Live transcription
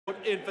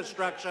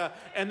infrastructure,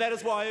 and that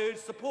is why I urge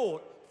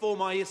support for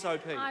my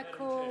SOP. I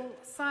call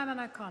Simon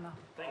O'Connor.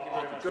 Thank you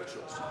very much. Good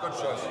choice. Good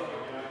choice.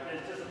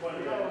 It's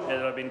disappointing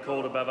that I've been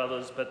called above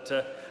others, but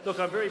look,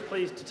 I'm very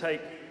pleased to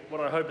take what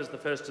I hope is the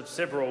first of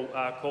several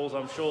calls.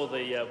 I'm sure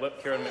the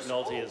Whip, Kieran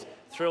McNulty, is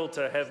thrilled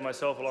to have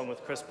myself along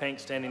with Chris Pank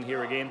standing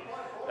here again.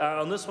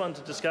 On this one,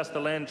 to discuss the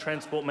Land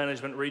Transport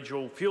Management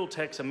Regional Fuel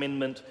Tax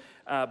Amendment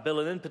Bill,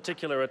 and in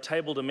particular a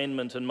tabled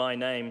amendment in my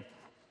name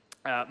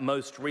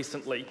most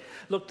recently.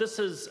 Look, this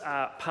is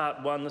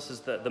part one, this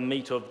is the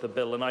meat of the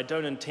bill, and I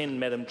don't intend,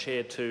 Madam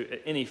Chair, to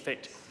in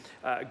effect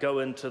go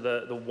into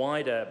the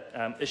wider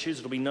issues.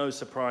 It will be no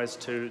surprise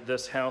to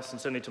this House and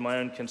certainly to my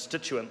own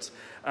constituents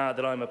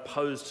that I'm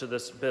opposed to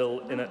this bill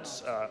in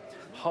its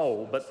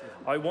whole. But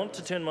I want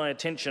to turn my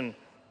attention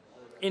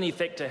in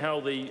effect to how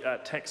the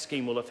tax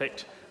scheme will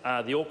affect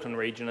the Auckland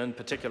region, in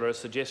particular a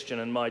suggestion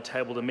in my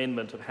tabled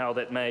amendment of how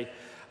that may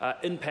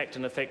impact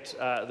and affect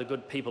the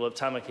good people of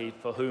Tamaki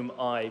for whom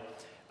I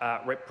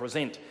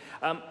represent.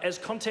 As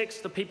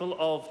context, the people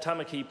of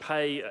Tamaki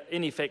pay,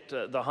 in effect,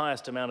 the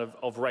highest amount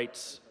of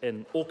rates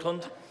in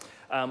Auckland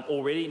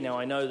already. Now,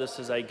 I know this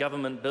is a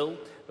government bill,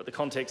 but the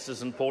context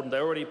is important. They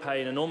already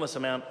pay an enormous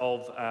amount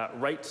of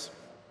rates.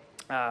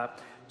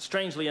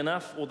 Strangely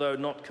enough, although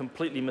not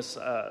completely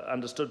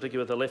misunderstood,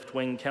 particularly with the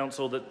left-wing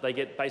council, that they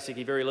get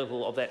basically very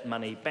little of that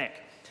money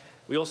back.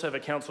 We also have a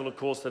council, of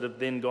course, that have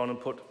then gone and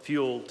put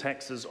fuel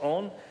taxes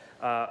on,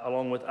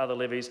 along with other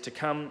levies to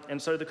come.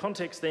 And so the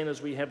context then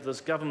is we have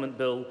this government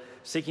bill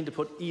seeking to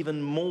put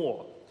even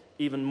more,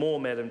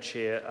 Madam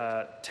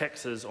Chair,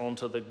 taxes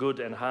onto the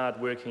good and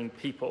hard-working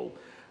people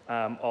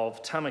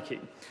of Tamaki.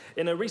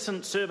 In a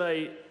recent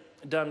survey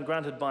done,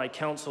 granted by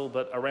council,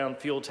 but around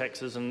fuel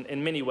taxes, and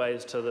in many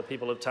ways to the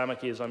people of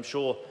Tamaki, as I'm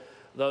sure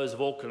those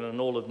of Auckland and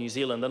all of New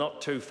Zealand, they're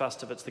not too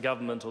fussed if it's the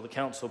government or the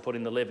council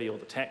putting the levy or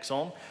the tax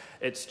on.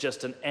 It's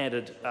just an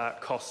added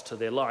cost to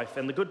their life.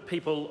 And the good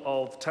people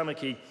of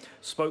Tamaki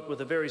spoke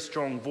with a very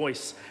strong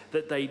voice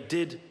that they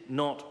did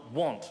not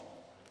want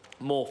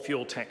more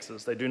fuel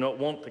taxes. They do not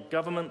want the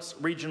government's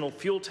regional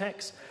fuel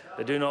tax.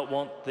 They do not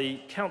want the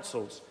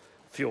council's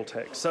fuel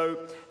tax.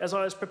 So as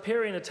I was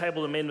preparing a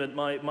table amendment,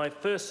 my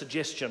first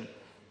suggestion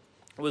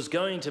was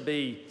going to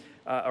be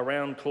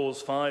around Clause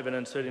 5 and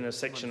inserting a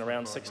section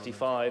around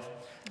 65,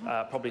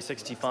 probably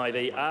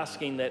 65E,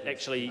 asking that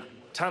actually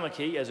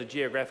Tamaki as a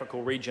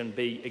geographical region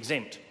be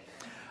exempt.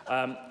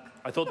 I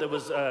thought that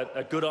was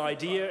a good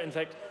idea. In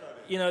fact,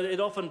 you know,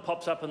 it often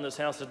pops up in this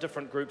House as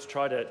different groups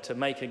try to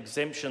make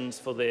exemptions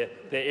for their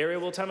area.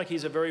 Well, Tamaki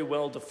is a very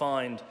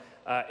well-defined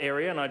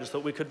area, and I just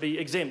thought we could be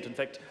exempt. In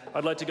fact,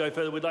 I'd like to go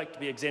further. We'd like to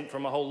be exempt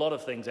from a whole lot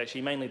of things,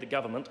 actually, mainly the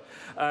government.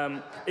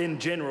 In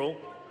general,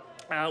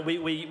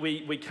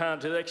 we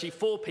can't. There's actually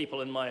 4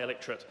 people in my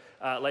electorate,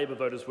 Labour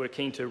voters, were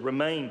keen to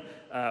remain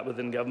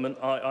within government.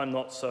 I'm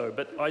not so.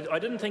 But I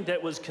didn't think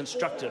that was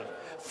constructive.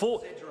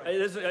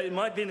 It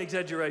might be an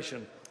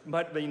exaggeration. It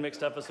might be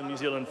mixed up with some New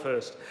Zealand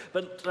first.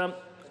 But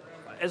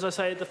as I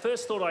say, the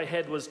first thought I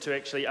had was to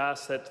actually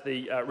ask that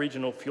the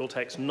regional fuel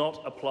tax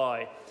not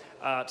apply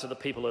to the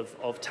people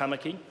of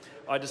Tamaki.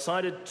 I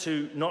decided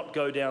to not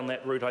go down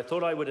that route. I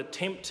thought I would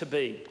attempt to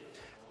be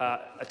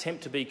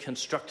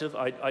constructive.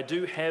 I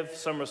do have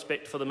some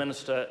respect for the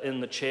Minister in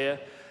the chair,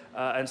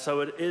 and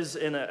so it is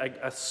in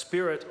a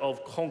spirit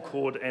of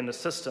concord and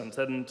assistance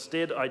that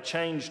instead I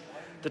changed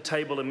the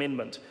table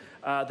amendment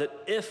that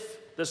if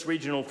this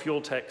regional fuel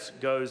tax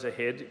goes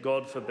ahead,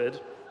 God forbid,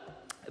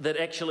 that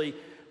actually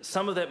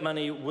some of that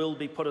money will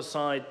be put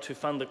aside to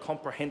fund the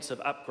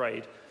comprehensive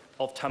upgrade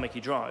of Tamaki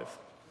Drive.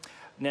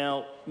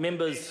 Now,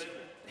 members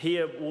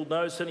here will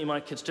know, certainly my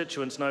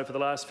constituents know, for the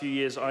last few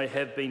years I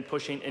have been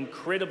pushing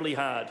incredibly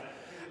hard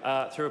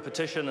through a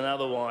petition and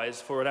otherwise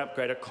for an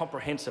upgrade, a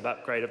comprehensive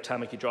upgrade of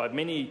Tamaki Drive.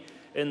 Many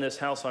in this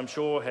House, I'm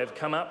sure, have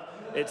come up.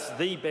 It's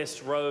the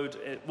best road.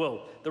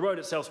 Well, the road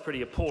itself is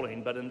pretty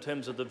appalling, but in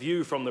terms of the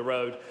view from the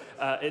road,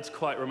 it's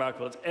quite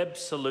remarkable. It's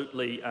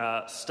absolutely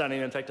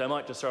stunning. In fact, I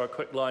might just throw a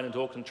quick line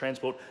into Auckland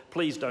Transport.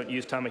 Please don't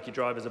use Tamaki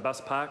Drive as a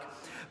bus park.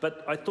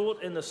 But I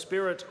thought in the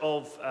spirit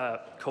of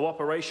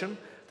cooperation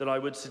that I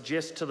would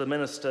suggest to the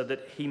Minister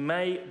that he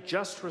may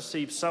just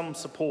receive some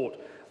support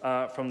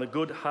from the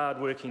good,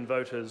 hard-working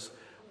voters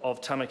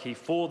of Tamaki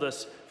for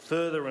this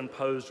further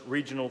imposed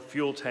regional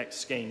fuel tax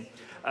scheme.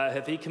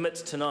 If he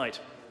commits tonight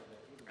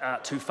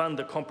to fund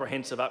the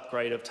comprehensive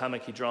upgrade of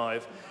Tamaki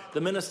Drive,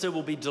 the Minister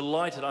will be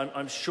delighted.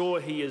 I'm sure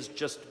he is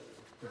just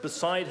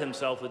beside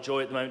himself with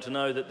joy at the moment to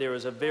know that there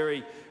is a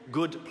very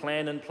good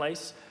plan in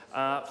place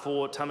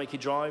for Tamaki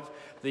Drive.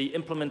 The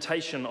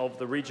implementation of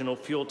the regional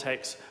fuel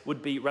tax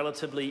would be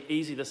relatively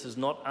easy. This is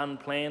not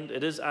unplanned.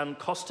 It is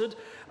uncosted,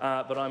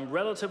 but I'm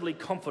relatively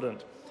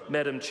confident,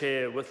 Madam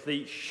Chair, with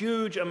the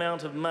huge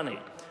amount of money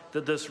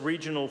that this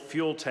regional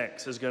fuel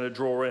tax is going to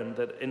draw in,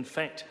 that in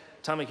fact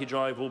Tamaki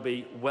Drive will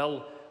be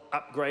well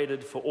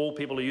upgraded for all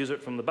people who use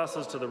it, from the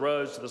buses to the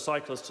roads to the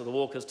cyclists to the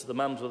walkers to the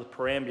mums with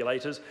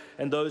perambulators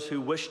and those who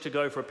wish to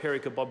go for a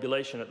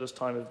pericombobulation at this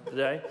time of the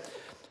day.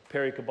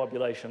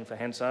 Pericombobulation for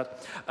Hansard.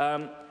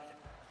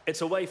 It's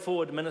a way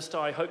forward, Minister.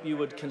 I hope you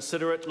would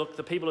consider it. Look,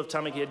 the people of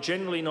Tamaki are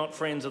generally not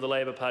friends of the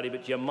Labour Party,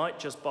 but you might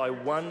just buy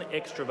one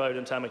extra vote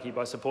in Tamaki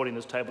by supporting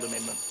this tabled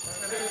amendment.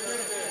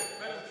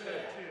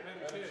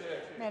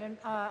 Madam,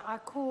 I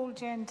call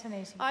Jan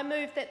Tinetti. I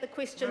move that the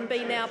question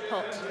be now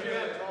put.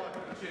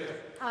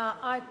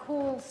 I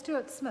call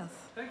Stuart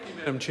Smith. Thank you,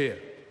 Madam Chair.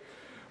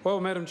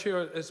 Well, Madam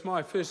Chair, it's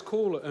my first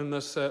call in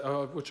this,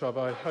 which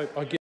I hope I get.